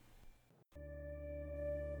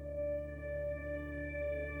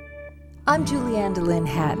I'm Julianne DeLynn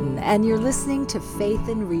Hatton, and you're listening to Faith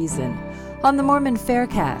and Reason on the Mormon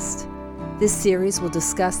Faircast. This series will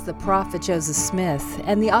discuss the prophet Joseph Smith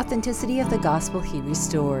and the authenticity of the gospel he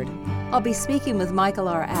restored. I'll be speaking with Michael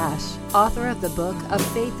R. Ash, author of the book of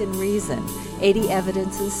Faith and Reason, 80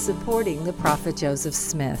 Evidences Supporting the Prophet Joseph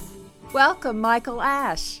Smith. Welcome, Michael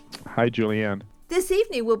Ash. Hi, Julianne. This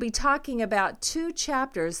evening, we'll be talking about two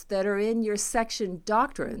chapters that are in your section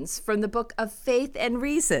Doctrines from the book of Faith and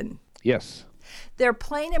Reason. Yes. They're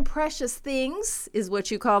Plain and Precious Things is what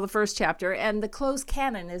you call the first chapter, and the Closed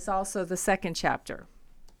Canon is also the second chapter.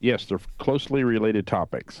 Yes, they're closely related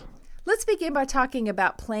topics. Let's begin by talking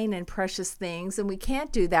about plain and precious things, and we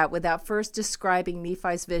can't do that without first describing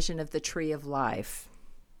Nephi's vision of the Tree of Life.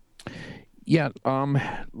 Yeah,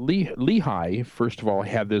 Lehi, first of all,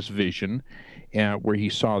 had this vision where he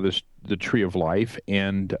saw the Tree of Life,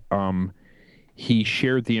 and he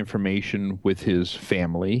shared the information with his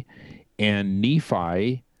family, and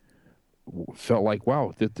Nephi felt like,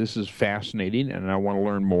 wow, this is fascinating, and I want to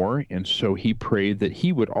learn more, and so he prayed that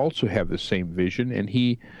he would also have the same vision, and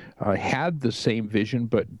he had the same vision,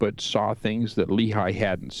 but saw things that Lehi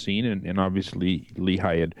hadn't seen, and obviously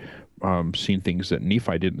Lehi had seen things that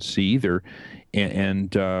Nephi didn't see either,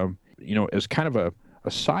 and as kind of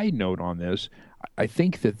a side note on this, I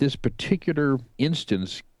think that this particular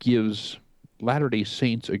instance gives Latter-day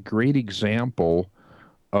Saints a great example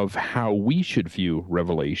of how we should view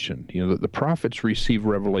revelation. The prophets receive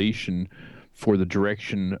revelation for the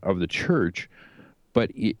direction of the church,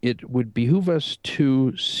 but it would behoove us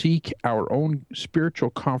to seek our own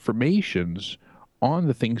spiritual confirmations on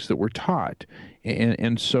the things that we're taught.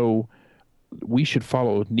 And so we should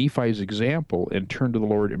follow Nephi's example and turn to the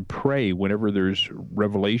Lord and pray whenever there's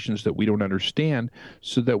revelations that we don't understand,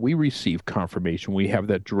 so that we receive confirmation. We have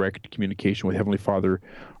that direct communication with Heavenly Father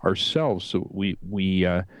ourselves, so we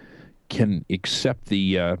can accept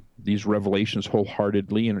these revelations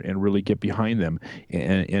wholeheartedly and really get behind them.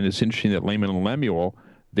 And it's interesting that Laman and Lemuel,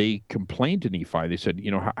 they complained to Nephi. They said,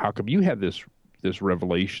 how come you had this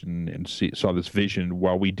revelation and saw this vision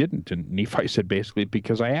while we didn't? And Nephi said, basically,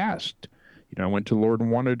 because I asked. I went to the Lord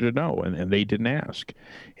and wanted to know, and they didn't ask.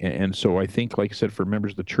 And so I think, like I said, for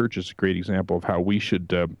members of the church, it's a great example of how we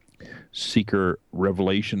should seek our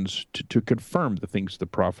revelations to confirm the things the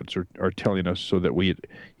prophets are telling us, so that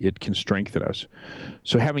it can strengthen us.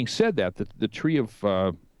 So having said that, the Tree of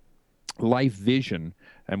Life vision,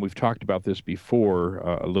 and we've talked about this before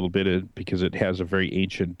a little bit because it has a very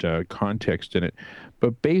ancient context in it,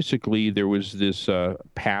 but basically there was this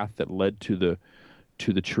path that led to the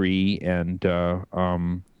tree, and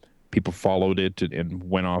people followed it and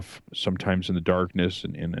went off sometimes in the darkness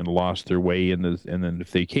and lost their way. And then if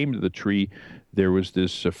they came to the tree, there was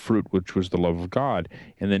this fruit, which was the love of God.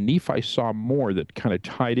 And then Nephi saw more that kind of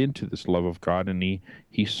tied into this love of God, and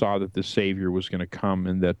he saw that the Savior was going to come,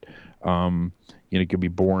 and that could be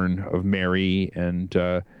born of Mary, and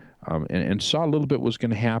saw a little bit was going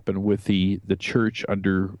to happen with the church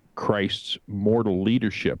under Christ's mortal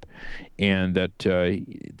leadership, and that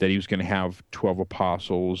he was going to have 12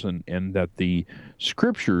 apostles, and that the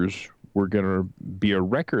scriptures were going to be a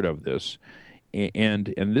record of this.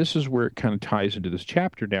 And this is where it kind of ties into this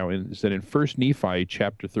chapter now, is that in 1 Nephi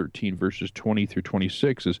chapter 13, verses 20 through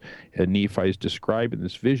 26, as Nephi is describing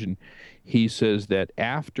this vision, he says that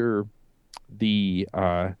after the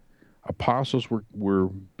apostles were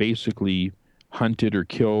basically hunted or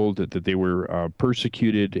killed, that they were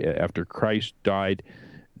persecuted after Christ died,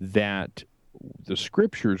 that the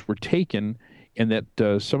scriptures were taken, and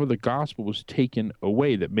that some of the gospel was taken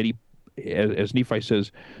away, that many, as Nephi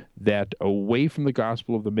says, that away from the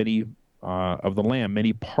gospel of the many of the Lamb,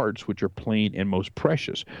 many parts which are plain and most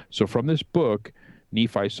precious. So from this book,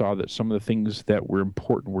 Nephi saw that some of the things that were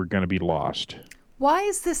important were going to be lost. Why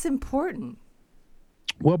is this important?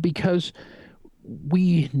 Well, because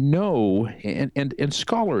we know, and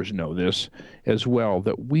scholars know this as well,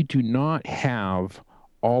 that we do not have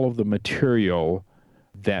all of the material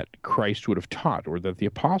that Christ would have taught, or that the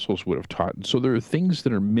apostles would have taught. And so there are things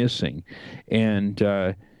that are missing. And,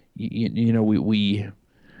 we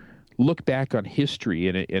look back on history,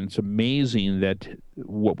 and it's amazing that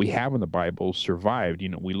what we have in the Bible survived.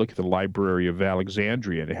 We look at the Library of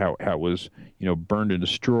Alexandria and how it was, burned and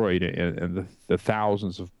destroyed, and the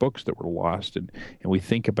thousands of books that were lost. And we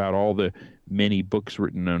think about all the many books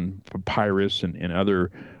written on papyrus and other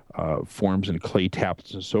forms and clay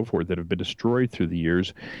tablets and so forth that have been destroyed through the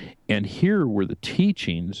years. And here were the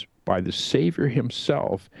teachings by the Savior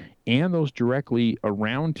himself and those directly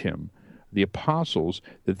around him, the apostles,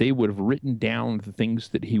 that they would have written down the things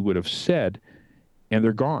that he would have said, and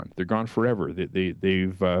they're gone. They're gone forever. They've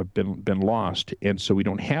been lost, and so we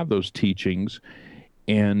don't have those teachings.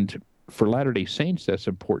 And for Latter-day Saints, that's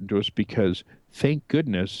important to us because, thank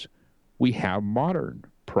goodness, we have modern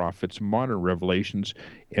prophets, modern revelations,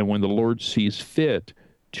 and when the Lord sees fit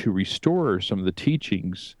to restore some of the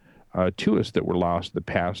teachings to us that were lost in the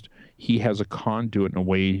past, He has a conduit and a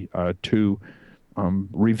way to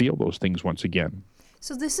reveal those things once again.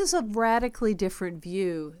 So this is a radically different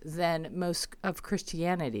view than most of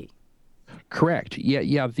Christianity. Correct.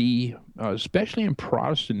 Yeah. The especially in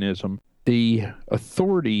Protestantism, the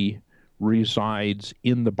authority resides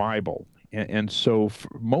in the Bible, and so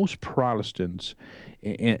for most Protestants,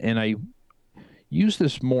 and I use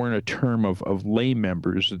this more in a term of lay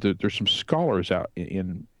members. There's some scholars out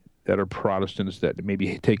in that are Protestants that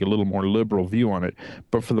maybe take a little more liberal view on it,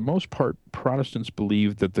 but for the most part, Protestants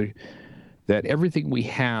believe that everything we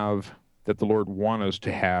have that the Lord wants us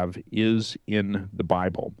to have is in the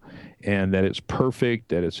Bible, and that it's perfect,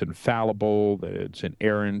 that it's infallible, that it's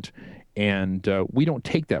inerrant, and we don't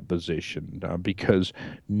take that position because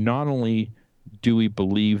not only do we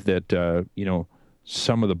believe that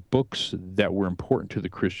some of the books that were important to the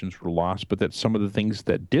Christians were lost, but that some of the things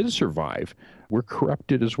that did survive were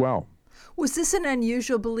corrupted as well. Was this an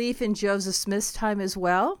unusual belief in Joseph Smith's time as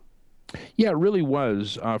well? Yeah, it really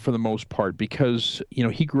was for the most part because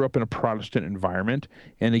he grew up in a Protestant environment,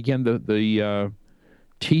 and again, the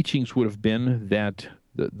teachings would have been that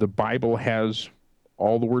the Bible has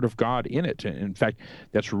all the Word of God in it. And in fact,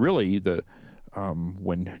 that's really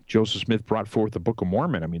when Joseph Smith brought forth the Book of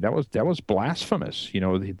Mormon. I mean, that was blasphemous.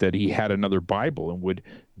 That he had another Bible and would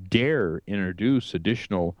dare introduce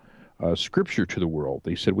additional Scripture to the world.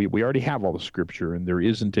 They said we already have all the Scripture, and there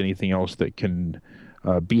isn't anything else that can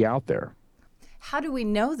be out there. How do we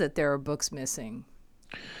know that there are books missing?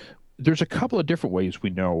 There's a couple of different ways we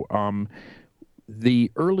know.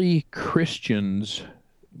 The early Christians,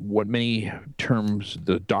 what many terms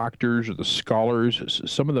the doctors or the scholars,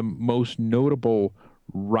 some of the most notable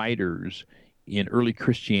writers in early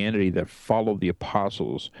Christianity that followed the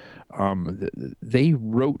apostles, they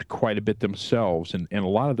wrote quite a bit themselves, and a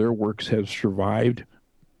lot of their works have survived,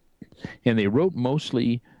 and they wrote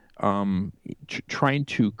mostly trying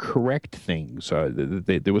to correct things.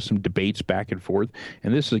 There was some debates back and forth,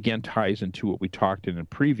 and this again ties into what we talked in a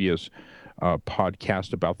previous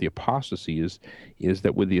podcast about the apostasy, is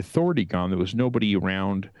that with the authority gone, there was nobody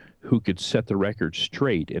around who could set the record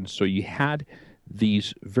straight, and so you had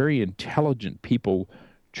these very intelligent people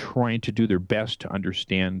trying to do their best to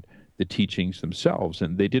understand the teachings themselves,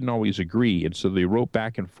 and they didn't always agree, and so they wrote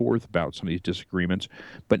back and forth about some of these disagreements,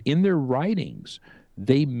 but in their writings,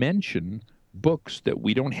 they mention books that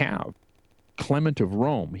we don't have. Clement of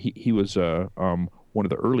Rome, he was one of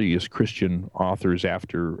the earliest Christian authors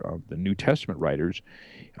after the New Testament writers.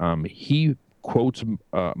 He quotes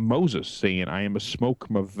Moses saying, "I am a smoke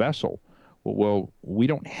from a vessel." Well, we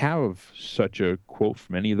don't have such a quote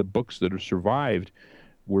from any of the books that have survived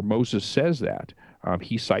where Moses says that.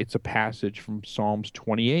 He cites a passage from Psalms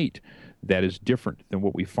 28 that is different than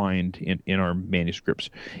what we find in our manuscripts.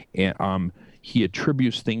 And he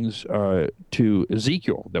attributes things to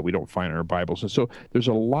Ezekiel that we don't find in our Bibles. And so there's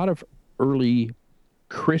a lot of early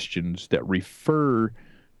Christians that refer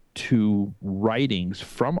to writings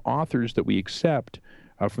from authors that we accept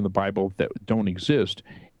from the Bible that don't exist.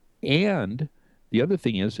 And the other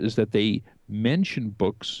thing is that they mention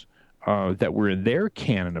books that were in their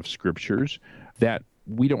canon of scriptures that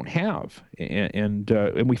we don't have, and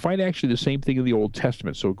we find actually the same thing in the Old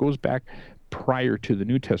Testament. So it goes back prior to the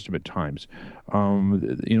New Testament times.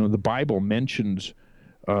 The Bible mentions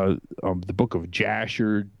the book of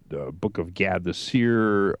Jasher, the book of Gad the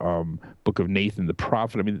seer, book of Nathan the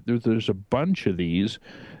prophet. I mean, there's a bunch of these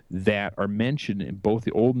that are mentioned in both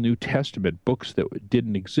the Old and New Testament books that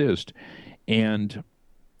didn't exist. And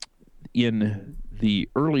in the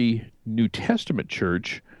early New Testament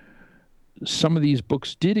church, some of these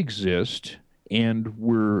books did exist and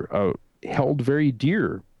were held very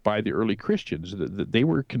dear by the early Christians. They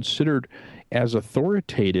were considered as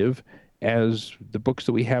authoritative as the books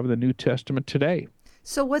that we have in the New Testament today.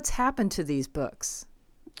 So what's happened to these books?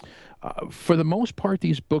 For the most part,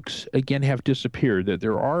 these books, again, have disappeared.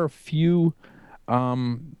 There are a few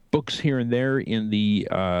books here and there in the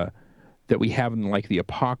that we have in like the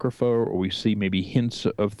Apocrypha, or we see maybe hints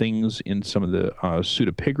of things in some of the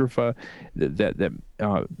pseudepigrapha that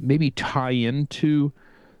maybe tie into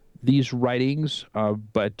these writings,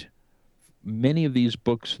 but many of these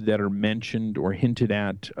books that are mentioned or hinted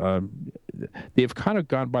at, they've kind of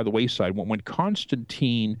gone by the wayside. When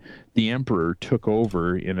Constantine, the emperor, took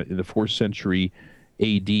over in the 4th century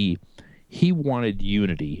A.D., he wanted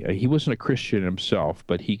unity. He wasn't a Christian himself,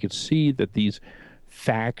 but he could see that that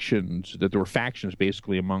there were factions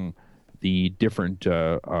basically among the different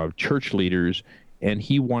church leaders, and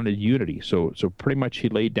he wanted unity. So pretty much he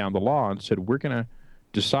laid down the law and said, we're going to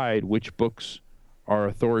decide which books are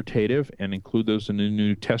authoritative and include those in the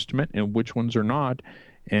New Testament and which ones are not,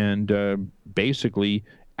 and basically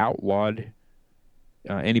outlawed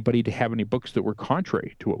anybody to have any books that were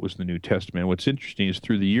contrary to what was in the New Testament. What's interesting is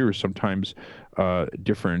through the years, sometimes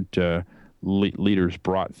different leaders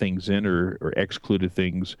brought things in or excluded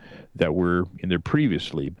things that were in there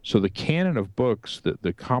previously. So the canon of books,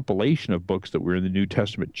 the compilation of books that were in the New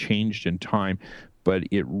Testament changed in time, but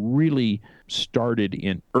it really started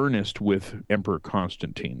in earnest with Emperor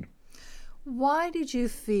Constantine. Why did you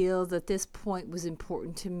feel that this point was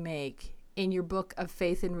important to make in your book of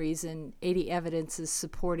Faith and Reason, 80 Evidences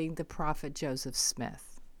Supporting the Prophet Joseph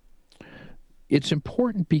Smith? It's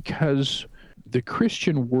important because the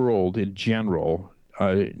Christian world in general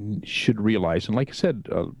should realize, and like I said,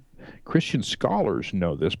 Christian scholars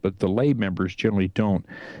know this, but the lay members generally don't,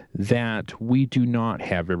 that we do not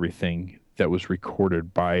have everything that was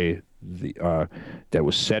recorded by that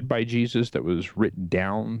was said by Jesus, that was written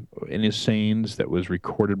down in his sayings, that was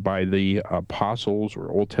recorded by the apostles or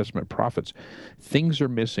Old Testament prophets. Things are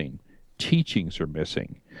missing. Teachings are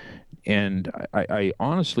missing. And I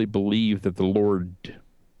honestly believe that the Lord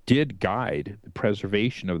did guide the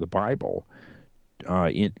preservation of the Bible.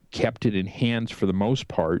 It kept it in hands for the most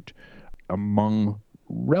part among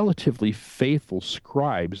relatively faithful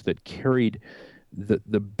scribes that carried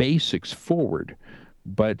the basics forward.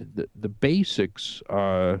 But the basics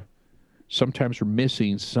sometimes are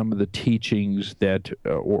missing some of the teachings that,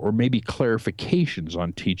 or maybe clarifications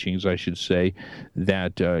on teachings, I should say,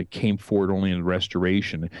 that came forward only in the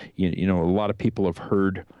Restoration. You know, a lot of people have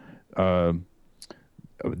heard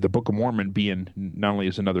the Book of Mormon being not only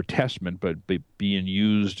as another testament, but being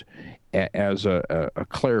used as a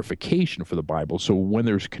clarification for the Bible. So when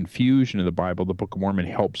there's confusion in the Bible, the Book of Mormon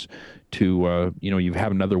helps to, you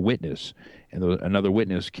have another witness, and another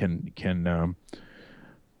witness can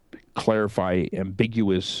clarify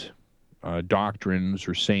ambiguous doctrines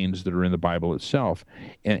or sayings that are in the Bible itself.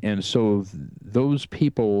 And so those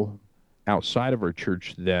people outside of our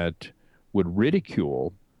church that would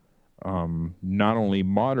ridicule not only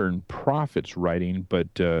modern prophets writing,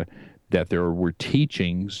 but that there were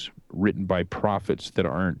teachings written by prophets that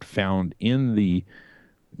aren't found in the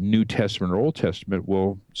New Testament or Old Testament,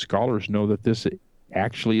 well, scholars know that this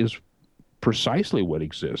actually is precisely what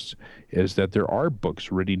exists, is that there are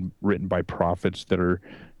books written by prophets that are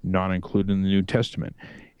not included in the New Testament.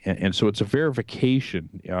 And so it's a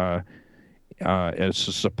verification as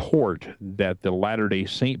a support that the Latter-day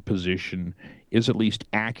Saint position is at least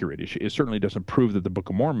accurate. It certainly doesn't prove that the Book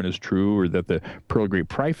of Mormon is true or that the Pearl of Great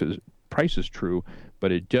Price is true,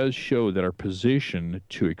 but it does show that our position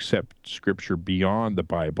to accept Scripture beyond the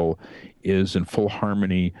Bible is in full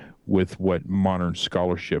harmony with what modern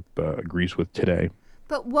scholarship agrees with today.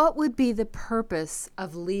 But what would be the purpose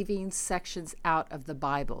of leaving sections out of the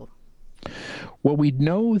Bible? Well, we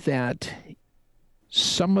know that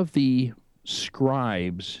some of the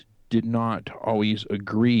scribes did not always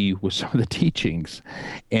agree with some of the teachings,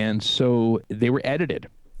 and so they were edited.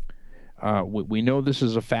 We know this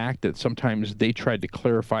is a fact that sometimes they tried to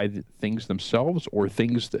clarify things themselves, or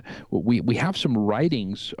things that we have some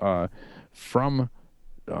writings from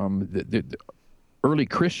the early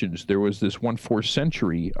Christians. There was this 4th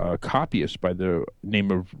century copyist by the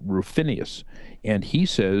name of Rufinus, and he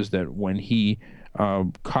says that when he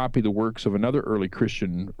copied the works of another early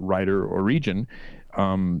Christian writer, Origen,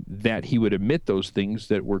 that he would omit those things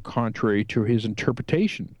that were contrary to his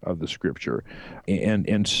interpretation of the Scripture.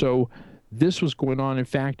 And so this was going on. In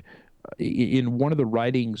fact, in one of the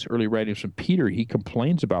early writings from Peter, he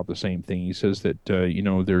complains about the same thing. He says that,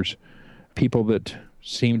 there's people that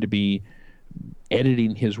seem to be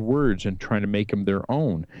editing his words and trying to make them their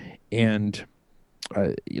own. And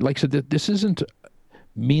like I said, this isn't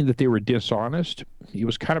mean that they were dishonest. It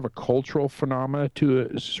was kind of a cultural phenomena to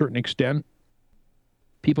a certain extent.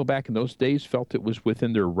 People back in those days felt it was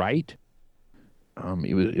within their right.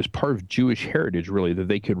 It was part of Jewish heritage, really, that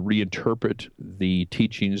they could reinterpret the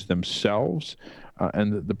teachings themselves.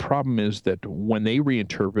 And the problem is that when they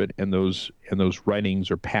reinterpret and those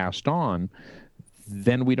writings are passed on,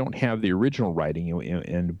 then we don't have the original writing,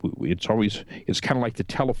 and it's kind of like the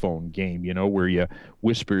telephone game, where you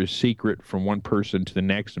whisper a secret from one person to the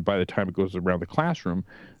next, and by the time it goes around the classroom,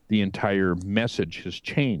 the entire message has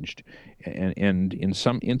changed. And in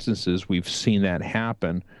some instances, we've seen that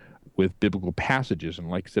happen with biblical passages. And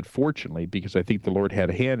like I said, fortunately, because I think the Lord had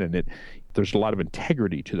a hand in it, there's a lot of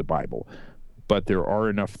integrity to the Bible. But there are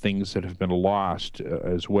enough things that have been lost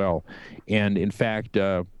as well. And in fact,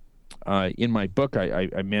 in my book,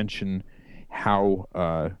 I mention how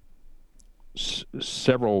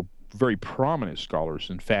several very prominent scholars,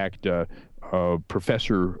 in fact,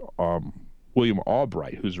 Professor William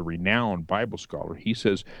Albright, who's a renowned Bible scholar, he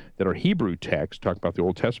says that our Hebrew text, talk about the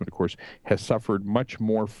Old Testament, of course, has suffered much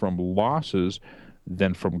more from losses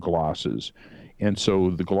than from glosses. And so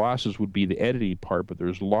the glosses would be the editing part, but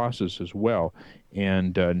there's losses as well.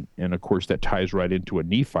 And of course, that ties right into what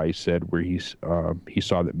Nephi said, where he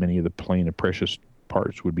saw that many of the plain and precious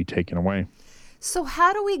parts would be taken away. So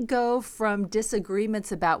how do we go from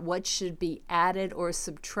disagreements about what should be added or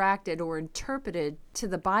subtracted or interpreted to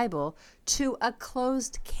the Bible to a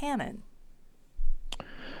closed canon?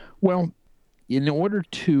 Well, in order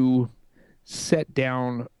to set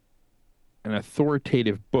down an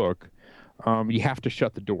authoritative book, you have to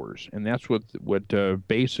shut the doors. And that's what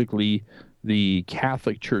basically the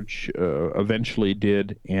Catholic Church eventually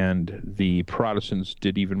did, and the Protestants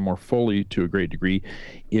did even more fully to a great degree,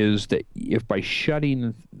 is that if by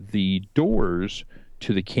shutting the doors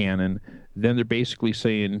to the canon, then they're basically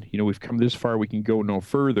saying, we've come this far, we can go no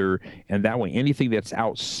further, and that way anything that's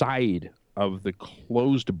outside of the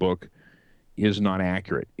closed book is not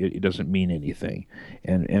accurate. It doesn't mean anything.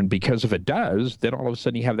 And because if it does, then all of a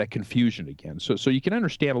sudden you have that confusion again. So you can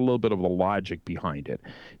understand a little bit of the logic behind it,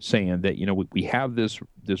 saying that, we have this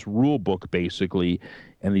rule book basically,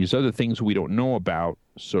 and these other things we don't know about,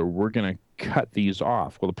 so we're going to cut these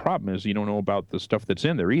off. Well, the problem is you don't know about the stuff that's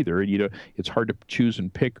in there either, and it's hard to choose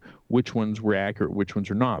and pick which ones were accurate, which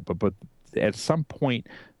ones are not. But at some point,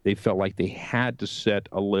 they felt like they had to set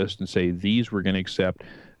a list and say, these we're going to accept,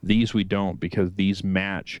 these we don't, because these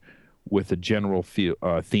match with the general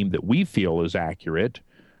theme that we feel is accurate.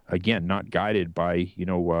 Again, not guided by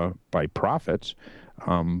by prophets,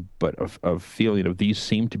 but of feeling of these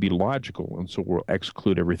seem to be logical, and so we'll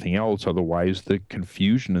exclude everything else. Otherwise, the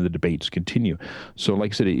confusion and the debates continue. So,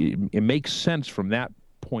 like I said, it makes sense from that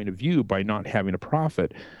point of view by not having a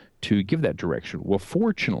prophet to give that direction. Well,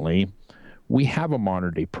 fortunately, we have a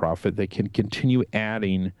modern day prophet that can continue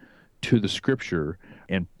adding to the scripture.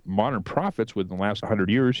 And modern prophets within the last 100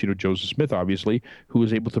 years, Joseph Smith, obviously, who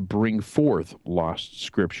was able to bring forth lost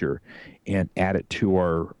scripture and add it to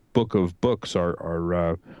our book of books,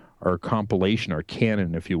 our compilation, our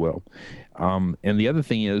canon, if you will. And the other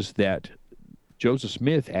thing is that Joseph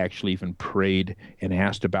Smith actually even prayed and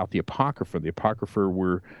asked about the Apocrypha. The Apocrypha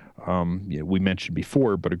were, we mentioned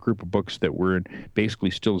before, but a group of books that were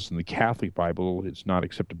basically still in the Catholic Bible. It's not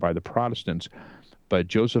accepted by the Protestants. But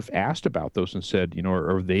Joseph asked about those and said,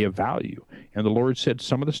 are they of value? And the Lord said,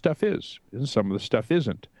 some of the stuff is, and some of the stuff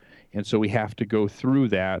isn't. And so we have to go through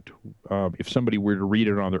that. If somebody were to read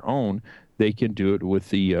it on their own, they can do it with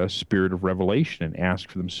the spirit of revelation and ask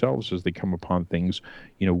for themselves as they come upon things,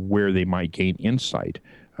 where they might gain insight.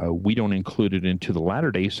 We don't include it into the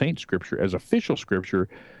Latter-day Saint scripture as official scripture,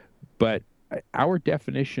 but our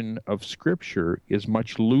definition of scripture is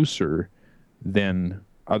much looser than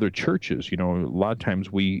other churches. A lot of times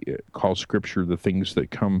we call scripture the things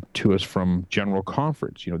that come to us from general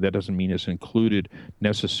conference. That doesn't mean it's included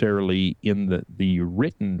necessarily in the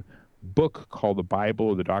written book called the Bible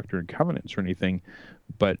or the Doctrine and Covenants or anything,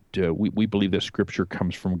 but we believe that scripture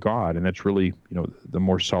comes from God, and that's really, the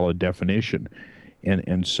more solid definition.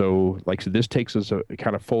 And so, like I said, this takes us a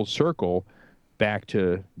kind of full circle back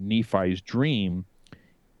to Nephi's dream.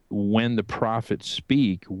 When the prophets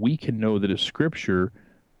speak, we can know that it's scripture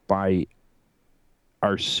by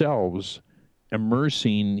ourselves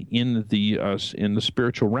immersing in the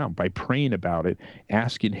spiritual realm, by praying about it,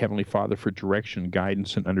 asking Heavenly Father for direction,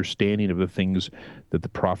 guidance, and understanding of the things that the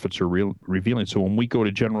prophets are revealing. So when we go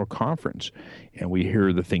to General Conference and we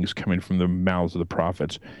hear the things coming from the mouths of the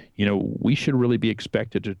prophets, we should really be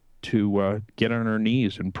expected to get on our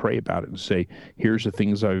knees and pray about it and say, here's the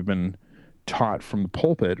things I've been taught from the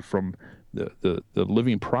pulpit, from the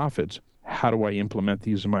living prophets. How do I implement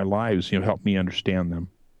these in my lives? Help me understand them.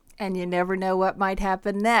 And you never know what might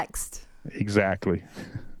happen next. Exactly.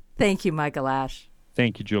 Thank you, Michael Ash.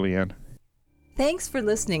 Thank you, Julianne. Thanks for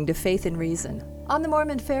listening to Faith and Reason on the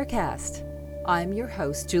Mormon Faircast. I'm your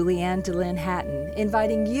host, Julianne DeLynn Hatton,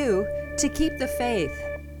 inviting you to keep the faith.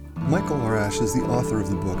 Michael R. Ash is the author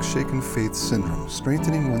of the book Shaken Faith Syndrome,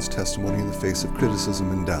 Strengthening One's Testimony in the Face of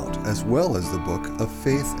Criticism and Doubt, as well as the book Of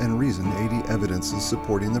Faith and Reason, 80 Evidences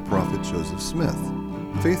Supporting the Prophet Joseph Smith.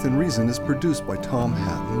 Faith and Reason is produced by Tom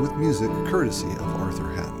Hatton with music courtesy of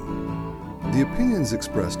Arthur Hatton. The opinions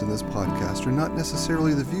expressed in this podcast are not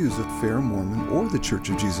necessarily the views of Fair Mormon or the Church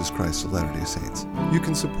of Jesus Christ of Latter-day Saints. You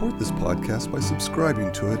can support this podcast by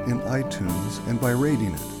subscribing to it in iTunes and by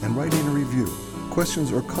rating it and writing a review.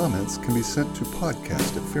 Questions or comments can be sent to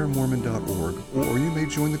podcast@fairmormon.org, or you may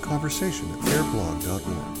join the conversation at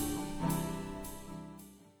fairblog.org.